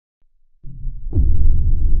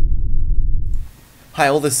Hi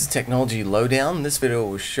all, this is Technology Lowdown. This video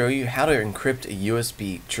will show you how to encrypt a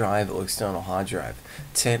USB drive or external hard drive.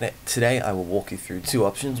 Today I will walk you through two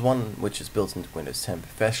options, one which is built into Windows 10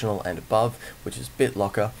 Professional and above, which is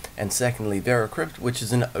BitLocker, and secondly VeraCrypt, which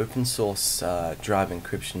is an open source drive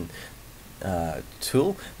encryption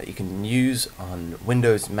tool that you can use on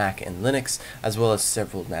Windows, Mac, and Linux, as well as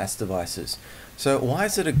several NAS devices. So why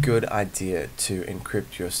is it a good idea to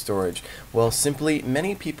encrypt your storage? Well, simply,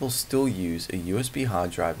 many people still use a USB hard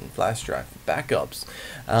drive and flash drive for backups,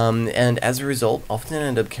 and as a result, often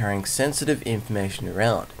end up carrying sensitive information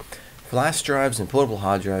around. Flash drives and portable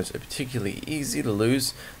hard drives are particularly easy to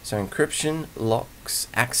lose, so encryption locks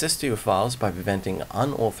access to your files by preventing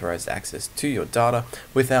unauthorized access to your data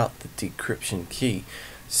without the decryption key.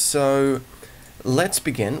 So let's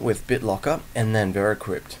begin with BitLocker and then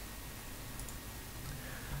VeraCrypt.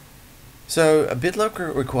 So a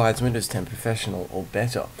BitLocker requires Windows 10 Professional or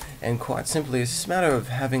better, and quite simply it's just a matter of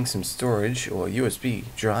having some storage or USB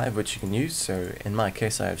drive which you can use. So in my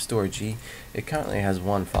case I have storage E. It currently has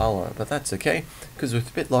one file on it, but that's okay, because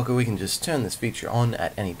with BitLocker we can just turn this feature on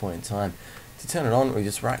at any point in time. To turn it on, we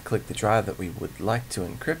just right click the drive that we would like to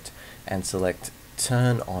encrypt and select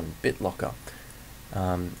Turn on BitLocker.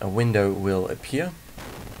 A window will appear,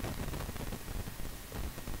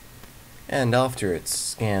 and after it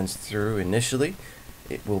scans through initially,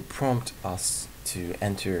 it will prompt us to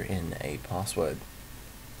enter in a password.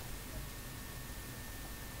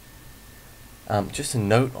 Just a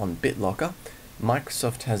note on BitLocker,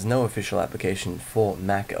 Microsoft has no official application for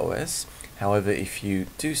Mac OS. However, if you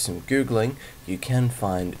do some Googling, you can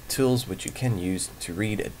find tools which you can use to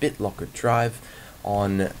read a BitLocker drive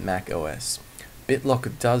on Mac OS.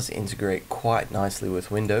 BitLocker does integrate quite nicely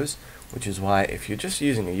with Windows, which is why if you're just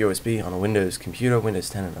using a USB on a Windows computer, Windows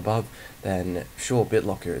 10 and above, then sure,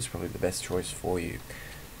 BitLocker is probably the best choice for you.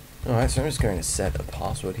 Alright, so I'm just going to set a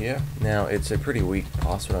password here. Now, it's a pretty weak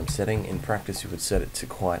password I'm setting. In practice, you would set it to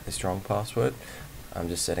quite a strong password. I'm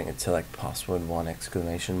just setting it to like password 1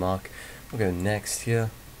 exclamation mark. We'll go next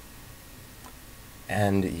here.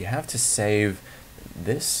 And you have to save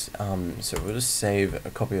this, so we'll just save a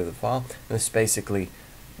copy of the file. And this is basically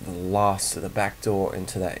the backdoor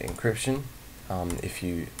into that encryption if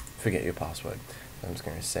you forget your password. So I'm just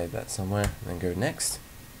going to save that somewhere and then go next.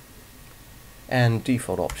 And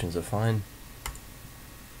default options are fine.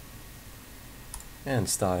 And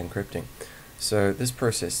start encrypting. So this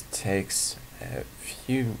process takes a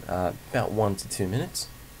few, about 1 to 2 minutes.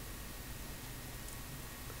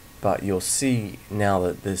 But you'll see now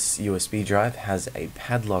that this USB drive has a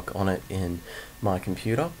padlock on it in my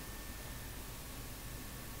computer.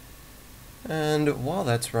 And while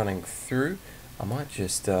that's running through, I might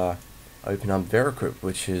just open up VeraCrypt,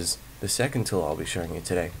 which is the second tool I'll be showing you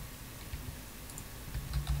today.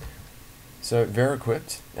 So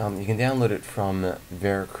VeraCrypt, you can download it from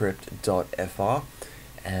veracrypt.fr,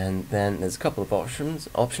 and then there's a couple of options.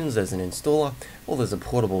 There's an installer, or there's a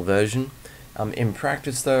portable version. In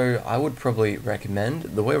practice though, I would probably recommend,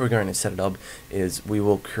 the way we're going to set it up is we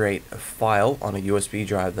will create a file on a USB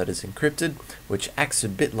drive that is encrypted, which acts a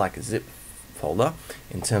bit like a zip folder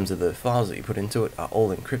in terms of the files that you put into it are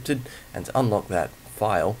all encrypted, and to unlock that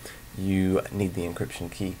file you need the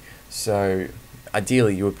encryption key. So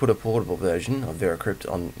ideally you would put a portable version of VeraCrypt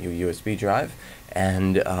on your USB drive,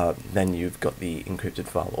 and then you've got the encrypted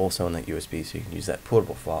file also on that USB, so you can use that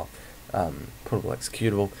portable file, portable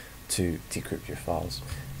executable, to decrypt your files.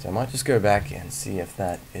 So I might just go back and see if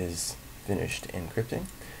that is finished encrypting.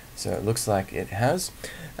 So it looks like it has.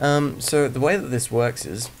 So the way that this works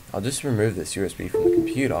is, I'll just remove this USB from the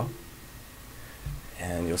computer,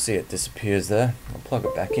 and you'll see it disappears there. I'll plug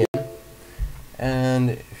it back in, and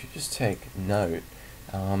if you just take note,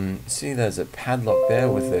 see there's a padlock there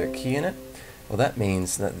with a key in it. Well, that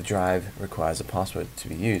means that the drive requires a password to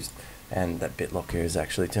be used, and that BitLocker is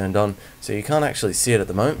actually turned on. So you can't actually see it at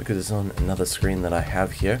the moment because it's on another screen that I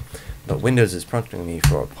have here, but Windows is prompting me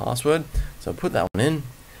for a password, so I'll put that one in,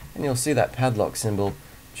 and you'll see that padlock symbol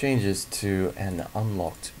changes to an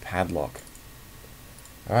unlocked padlock.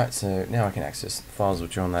 Alright, so now I can access the files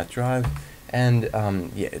which are on that drive, and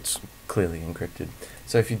yeah, it's clearly encrypted.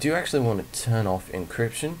 So if you do actually want to turn off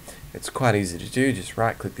encryption, it's quite easy to do. Just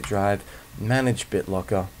right click the drive, manage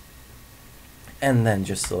BitLocker, and then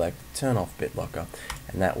just select turn off BitLocker,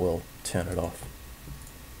 and that will turn it off.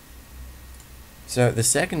 So the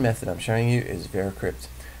second method I'm showing you is VeraCrypt.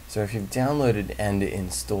 So if you've downloaded and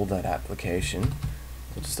installed that application,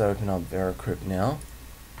 we'll just open up VeraCrypt now.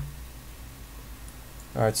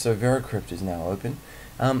 Alright, so VeraCrypt is now open.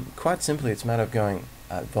 Quite simply, it's a matter of going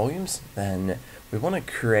volumes, then we want to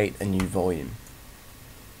create a new volume.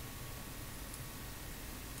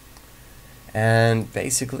 And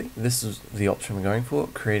basically, this is the option we're going for,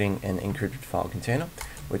 creating an encrypted file container,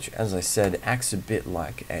 which, as I said, acts a bit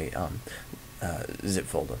like a zip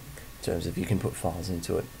folder, in terms of you can put files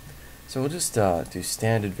into it. So we'll just do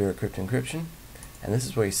standard VeraCrypt encryption, and this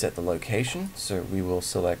is where you set the location. So we will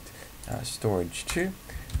select storage 2.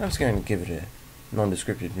 I'm just going to give it a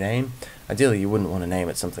non-descriptive name. Ideally, you wouldn't want to name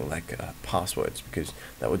it something like passwords, because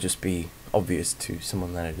that would just be obvious to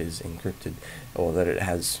someone that it is encrypted or that it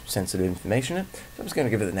has sensitive information in it. So I'm just going to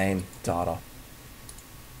give it the name data.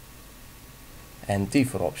 And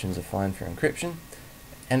default options are fine for encryption.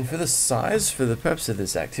 And for the size, for the purpose of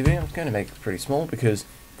this activity, I'm going to make it pretty small, because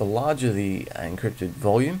the larger the encrypted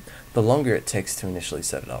volume, the longer it takes to initially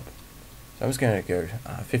set it up. So I'm just going to go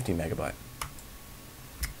 50 megabyte.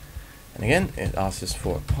 And again, it asks us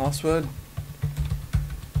for a password.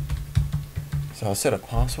 So I'll set a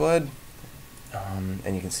password,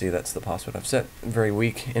 and you can see that's the password I've set. Very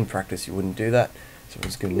weak. In practice, you wouldn't do that. So we'll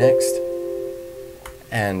just go next.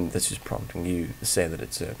 And that's just prompting you to say that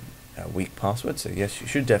it's a weak password. So yes, you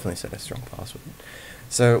should definitely set a strong password.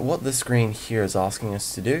 So what the screen here is asking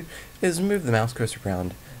us to do is move the mouse cursor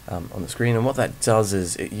around on the screen, and what that does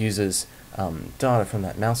is it uses data from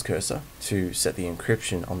that mouse cursor to set the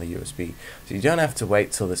encryption on the USB. So you don't have to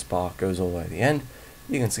wait till this bar goes all the way to the end.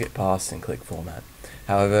 You can skip past and click format.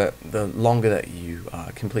 However, the longer that you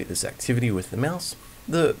complete this activity with the mouse,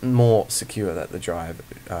 the more secure that the drive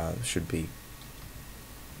should be.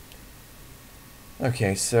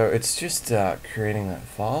 Okay, so it's just creating that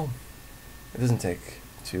file. It doesn't take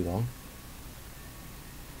too long.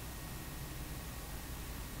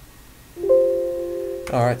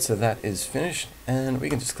 Alright, so that is finished, and we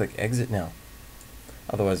can just click exit now.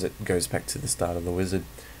 Otherwise it goes back to the start of the wizard.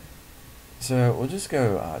 So we'll just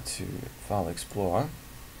go to File Explorer.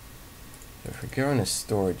 So if we go into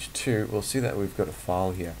Storage 2, we'll see that we've got a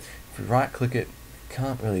file here. If we right click it, we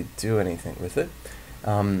can't really do anything with it.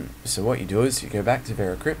 So what you do is you go back to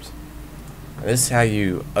VeraCrypt. This is how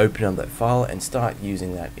you open up that file and start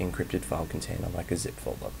using that encrypted file container like a zip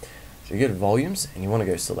folder. So you go to Volumes, and you want to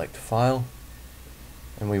go select File,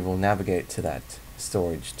 and we will navigate to that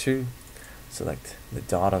Storage 2, select the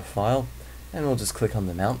data file, and we'll just click on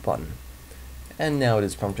the Mount button. And now it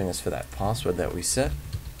is prompting us for that password that we set.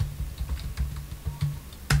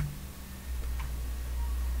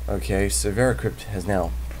 Okay, so VeraCrypt has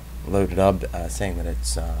now loaded up, saying that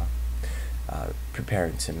it's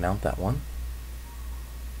preparing to mount that one.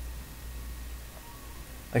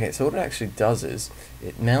 Okay, so what it actually does is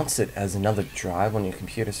it mounts it as another drive on your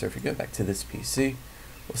computer. So if we go back to this PC,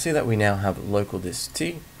 we'll see that we now have local disk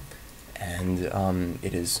T, and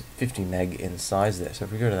it is 50 meg in size there. So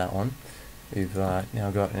if we go to that one, we've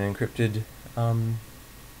now got an encrypted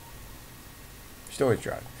storage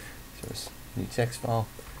drive. So it's a new text file,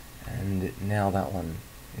 and now that one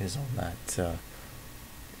is on that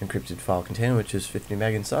encrypted file container, which is 50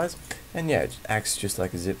 meg in size, and yeah, it acts just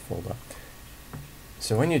like a zip folder.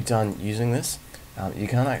 So when you're done using this, you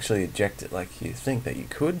can't actually eject it like you think that you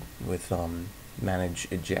could with manage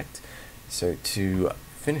eject. So to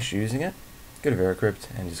finish using it, go to VeraCrypt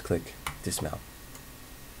and just click dismount.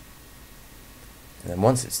 And then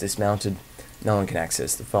once it's dismounted, no one can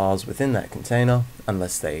access the files within that container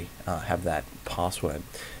unless they have that password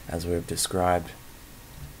as we've described.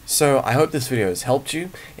 So I hope this video has helped you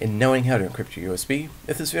in knowing how to encrypt your USB.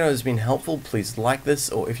 If this video has been helpful, please like this,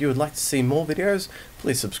 or if you would like to see more videos,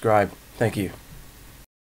 please subscribe. Thank you.